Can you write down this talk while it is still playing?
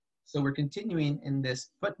So we're continuing in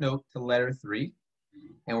this footnote to letter 3,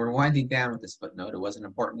 and we're winding down with this footnote. It was an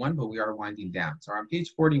important one, but we are winding down. So we're on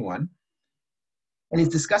page 41, and he's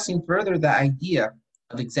discussing further the idea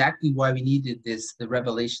of exactly why we needed the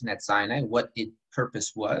revelation at Sinai, what its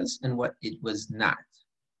purpose was and what it was not.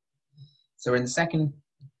 So in the second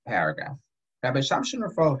paragraph, Rabbi Shamshon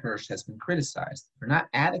Raphael Hirsch has been criticized for not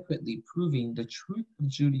adequately proving the truth of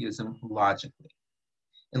Judaism logically.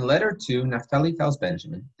 In letter 2, Naphtali tells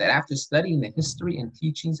Benjamin that after studying the history and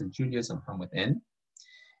teachings of Judaism from within,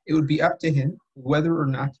 it would be up to him whether or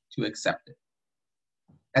not to accept it.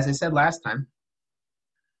 As I said last time,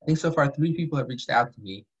 I think so far 3 people have reached out to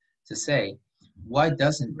me to say, why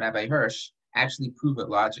doesn't Rabbi Hirsch actually prove it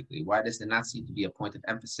logically? Why does there not seem to be a point of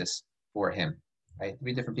emphasis for him? Right?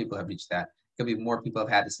 3 different people have reached out. Could be more people have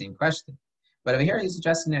had the same question. But over here he's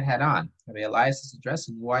addressing it head on. Rabbi Elias is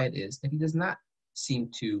addressing why it is that he does not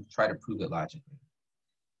seem to try to prove it logically.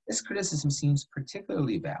 This criticism seems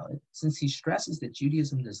particularly valid since he stresses that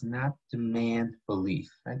Judaism does not demand belief.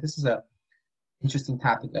 Right? This is an interesting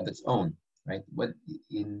topic of its own. Right? What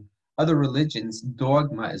in other religions,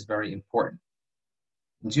 dogma is very important.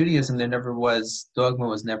 In Judaism, dogma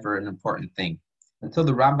was never an important thing until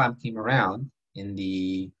the Rambam came around in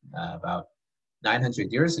the about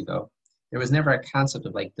 900 years ago. There was never a concept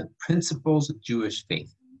of like the principles of Jewish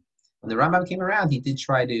faith. When the Rambam came around, he did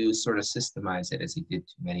try to sort of systemize it as he did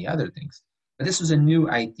to many other things. But this was a new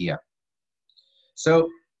idea. So,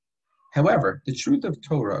 however, the truth of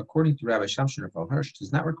Torah, according to Rabbi Shamshon Raphael Hirsch,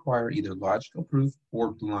 does not require either logical proof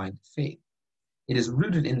or blind faith. It is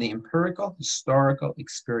rooted in the empirical, historical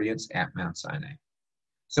experience at Mount Sinai.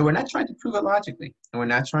 So we're not trying to prove it logically, and we're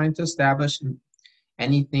not trying to establish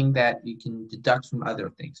anything that you can deduct from other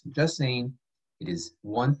things. I'm just saying it is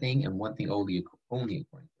one thing and one thing only according to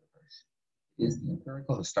the verse. It is the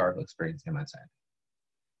empirical, historical experience at Mount Sinai.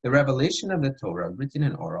 The revelation of the Torah, written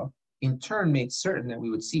in oral, in turn made certain that we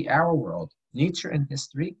would see our world, nature and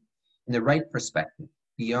history, in the right perspective,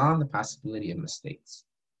 beyond the possibility of mistakes.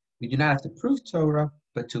 We do not have to prove Torah,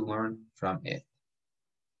 but to learn from it.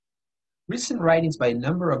 Recent writings by a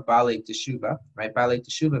number of Balei Teshuvah, right? Balei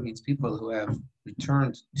Teshuvah means people who have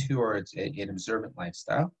returned towards an observant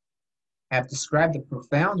lifestyle, have described the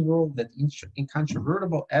profound role that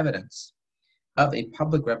incontrovertible evidence of a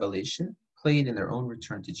public revelation played in their own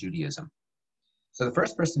return to Judaism. So the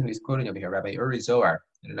first person who he's quoting over here, Rabbi Uri Zohar,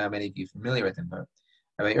 I don't know how many of you are familiar with him, but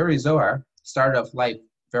Rabbi Uri Zohar started off life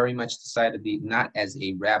very much decidedly not as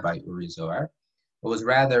a Rabbi Uri Zohar, but was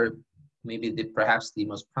rather maybe perhaps the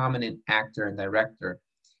most prominent actor and director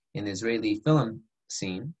in the Israeli film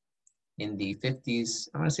scene in the 50s,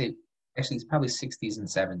 I want to say, actually it's probably 60s and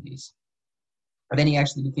 70s. But then he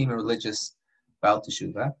actually became a religious Baal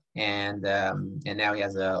Teshuvah, and now he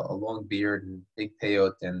has a long beard and big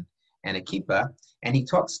peyot and a kippah, and he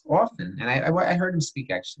talks often, and I heard him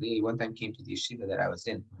speak actually. He one time came to the yeshiva that I was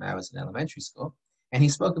in when I was in elementary school, and he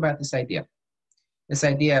spoke about this idea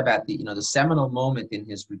about the seminal moment in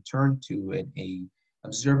his return to a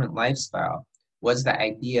observant lifestyle was the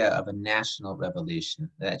idea of a national revelation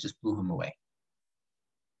that just blew him away.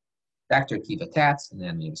 Dr. Akiva Tatz,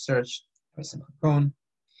 Anatomy of Search, by Simcha Cohen.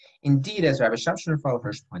 Indeed, as Rabbi Shamshon Raphael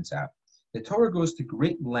Hirsch points out, the Torah goes to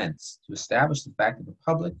great lengths to establish the fact of a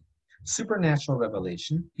public, supernatural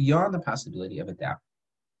revelation beyond the possibility of a doubt.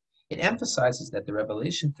 It emphasizes that the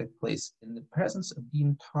revelation took place in the presence of the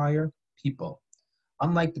entire people,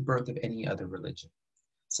 unlike the birth of any other religion.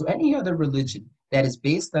 So any other religion that is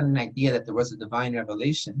based on an idea that there was a divine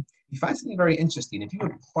revelation, you find something very interesting. If you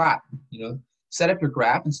would plot, set up your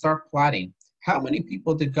graph and start plotting, how many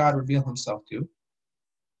people did God reveal himself to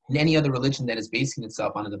in any other religion that is basing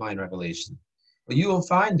itself on a divine revelation? What you will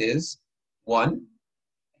find is, 1,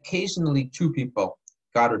 occasionally 2 people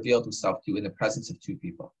God revealed himself to in the presence of 2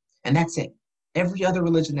 people. And that's it. Every other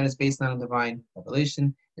religion that is based on a divine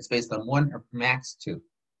revelation is based on 1 or max 2.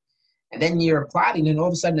 And then you're plotting, and all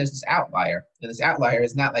of a sudden there's this outlier. And this outlier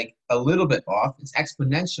is not like a little bit off, it's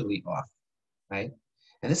exponentially off, right?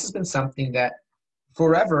 And this has been something that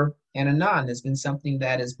forever and anon has been something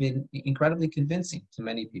that has been incredibly convincing to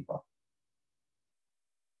many people.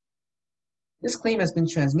 This claim has been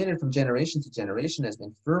transmitted from generation to generation, has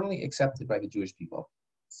been firmly accepted by the Jewish people.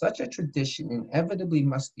 Such a tradition inevitably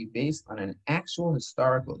must be based on an actual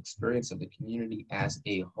historical experience of the community as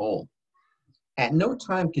a whole. At no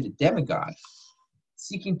time could a demigod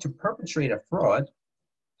seeking to perpetrate a fraud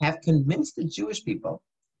have convinced the Jewish people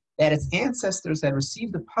that its ancestors had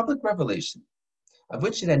received a public revelation of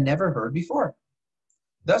which it had never heard before.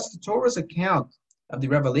 Thus, the Torah's account of the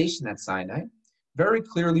revelation at Sinai very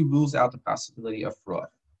clearly rules out the possibility of fraud.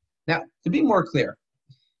 Now, to be more clear,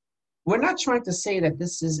 We're not trying to say that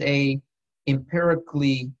this is a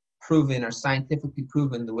empirically proven or scientifically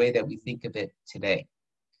proven the way that we think of it today.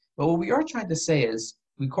 But what we are trying to say is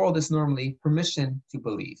we call this normally permission to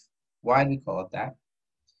believe. Why do we call it that?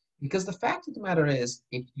 Because the fact of the matter is,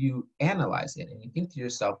 if you analyze it and you think to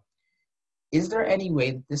yourself, is there any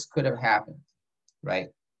way that this could have happened, right?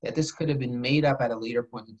 That this could have been made up at a later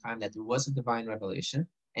point in time, that there was a divine revelation.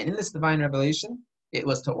 And in this divine revelation, it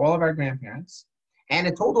was to all of our grandparents. And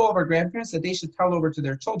it told all of our grandparents that they should tell over to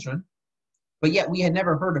their children, but yet we had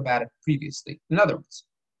never heard about it previously. In other words,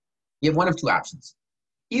 you have one of two options.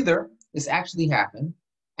 Either this actually happened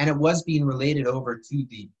and it was being related over to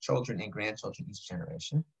the children and grandchildren each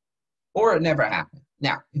generation, or it never happened.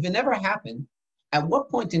 Now, if it never happened, at what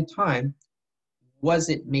point in time was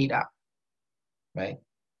it made up, right?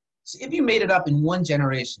 So if you made it up in one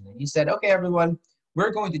generation and you said, okay, everyone,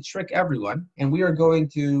 we're going to trick everyone and we are going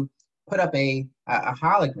to put up a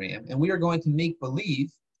hologram and we are going to make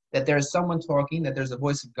believe that there's someone talking, that there's a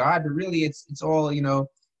voice of God, but really it's all,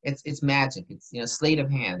 it's magic. It's, sleight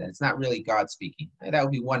of hand, and it's not really God speaking. That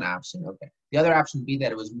would be one option. Okay. The other option would be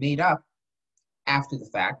that it was made up after the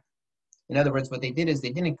fact. In other words, what they did is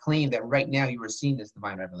they didn't claim that right now you were seeing this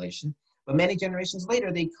divine revelation, but many generations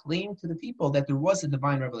later, they claimed to the people that there was a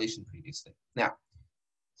divine revelation previously. Now,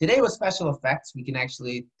 today with special effects, we can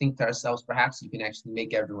actually think to ourselves, perhaps you can actually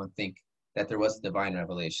make everyone think that there was a divine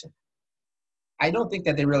revelation. I don't think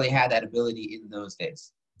that they really had that ability in those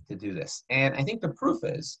days to do this. And I think the proof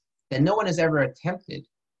is that no one has ever attempted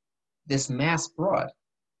this mass fraud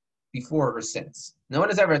before or since. No one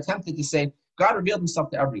has ever attempted to say, God revealed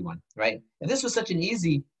himself to everyone, right? If this was such an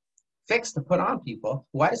easy fix to put on people,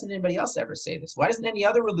 why doesn't anybody else ever say this? Why doesn't any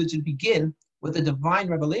other religion begin with a divine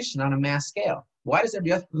revelation on a mass scale? Why does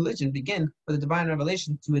every other religion begin with a divine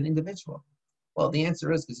revelation to an individual? Well, the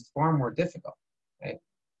answer is because it's far more difficult, right?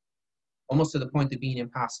 Almost to the point of being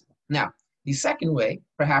impossible. Now, the second way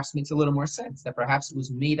perhaps makes a little more sense, that perhaps it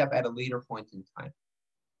was made up at a later point in time.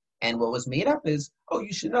 And what was made up is, oh,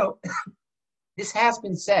 you should know, this has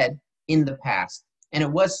been said in the past, and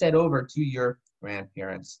it was said over to your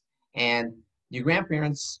grandparents, and your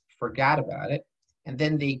grandparents forgot about it, and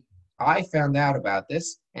then I found out about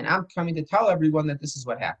this, and I'm coming to tell everyone that this is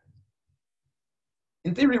what happened.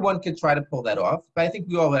 In theory, one could try to pull that off, but I think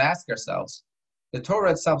we all would ask ourselves, the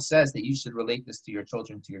Torah itself says that you should relate this to your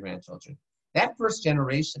children, to your grandchildren. That first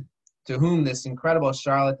generation to whom this incredible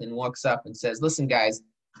charlatan walks up and says, listen, guys,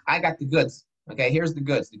 I got the goods. Okay, here's the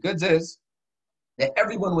goods. The goods is that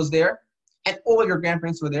everyone was there, and all of your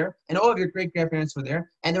grandparents were there, and all of your great-grandparents were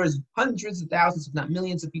there, and there was hundreds of thousands, if not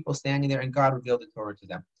millions of people standing there, and God revealed the Torah to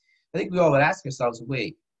them. I think we all would ask ourselves,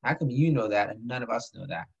 wait, how come you know that and none of us know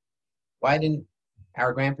that? Why didn't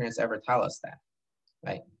our grandparents ever tell us that,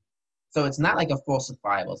 right? So it's not like a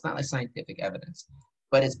falsifiable, it's not like scientific evidence,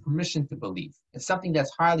 but it's permission to believe. It's something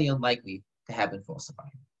that's highly unlikely to have been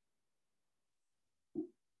falsified.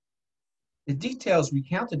 The details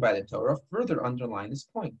recounted by the Torah further underline this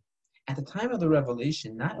point. At the time of the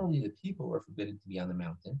revelation, not only the people were forbidden to be on the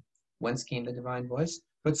mountain, whence came the divine voice,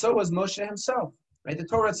 but so was Moshe himself. Right? The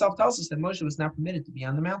Torah itself tells us that Moshe was not permitted to be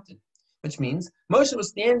on the mountain, which means Moshe was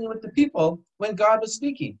standing with the people when God was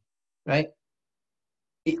speaking. Right?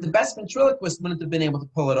 The best ventriloquist wouldn't have been able to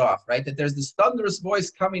pull it off. Right? That there's this thunderous voice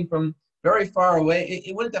coming from very far away.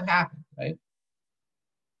 It wouldn't have happened. Right?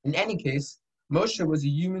 In any case, Moshe was a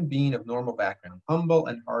human being of normal background, humble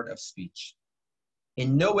and hard of speech.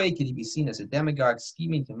 In no way could he be seen as a demagogue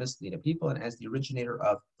scheming to mislead a people and as the originator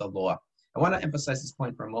of the law. I want to emphasize this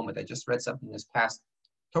point for a moment. I just read something this past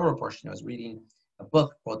Torah portion. I was reading a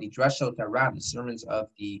book called the Drashot HaRab, the Sermons of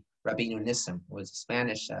the Rabbeinu Nissim, who was a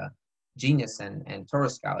Spanish genius and Torah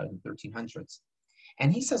scholar in the 1300s.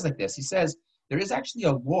 And he says like this, he says, there is actually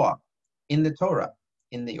a law in the Torah,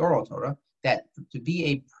 in the oral Torah, that to be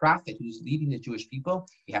a prophet who's leading the Jewish people,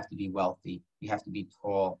 you have to be wealthy, you have to be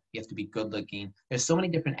tall, you have to be good looking. There's so many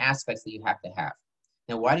different aspects that you have to have.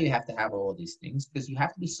 Now, why do you have to have all of these things? Because you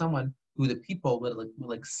have to be someone who the people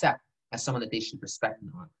will accept as someone that they should respect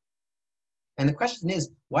and honor. And the question is,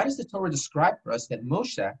 why does the Torah describe for us that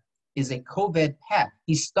Moshe is a koved peh?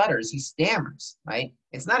 He stutters, he stammers, right?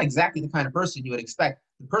 It's not exactly the kind of person you would expect.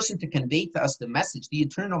 The person to convey to us the message, the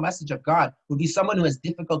eternal message of God, would be someone who has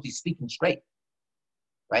difficulty speaking straight,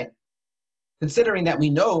 right? Considering that we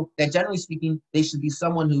know that generally speaking, they should be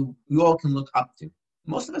someone who we all can look up to.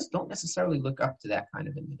 Most of us don't necessarily look up to that kind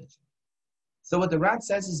of individual. So what the Rad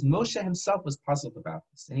says is Moshe himself was puzzled about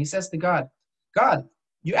this. And he says to God, God,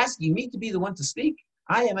 you're asking me to be the one to speak?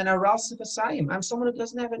 I am an Aral Sifasayim. I'm someone who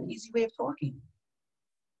doesn't have an easy way of talking.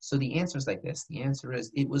 So the answer is like this. The answer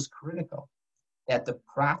is it was critical that the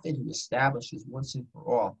prophet who establishes once and for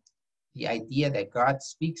all the idea that God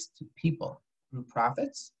speaks to people through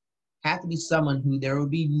prophets had to be someone who there would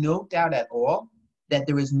be no doubt at all that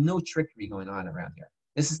there is no trickery going on around here.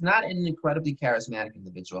 This is not an incredibly charismatic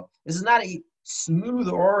individual. This is not a smooth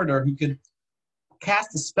orator who could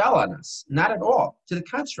cast a spell on us. Not at all. To the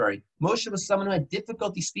contrary, Moshe was someone who had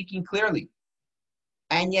difficulty speaking clearly.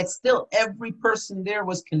 And yet still every person there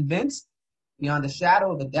was convinced beyond a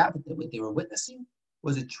shadow of a doubt that what they were witnessing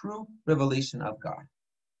was a true revelation of God.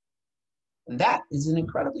 And that is an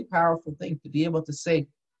incredibly powerful thing to be able to say,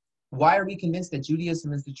 why are we convinced that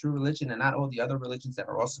Judaism is the true religion and not all the other religions that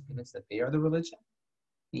are also convinced that they are the religion?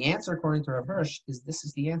 The answer, according to Rav Hirsch, is this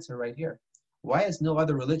is the answer right here. Why has no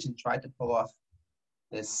other religion tried to pull off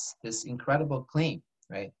this incredible claim,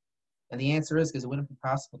 right? And the answer is because it wouldn't be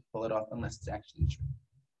possible to pull it off unless it's actually true.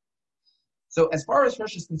 So as far as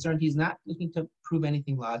Hirsch is concerned, he's not looking to prove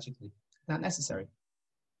anything logically. It's not necessary.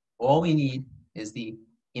 All we need is the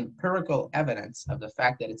empirical evidence of the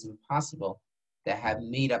fact that it's impossible to have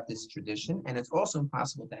made up this tradition, and it's also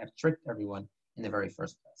impossible to have tricked everyone in the very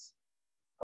first place.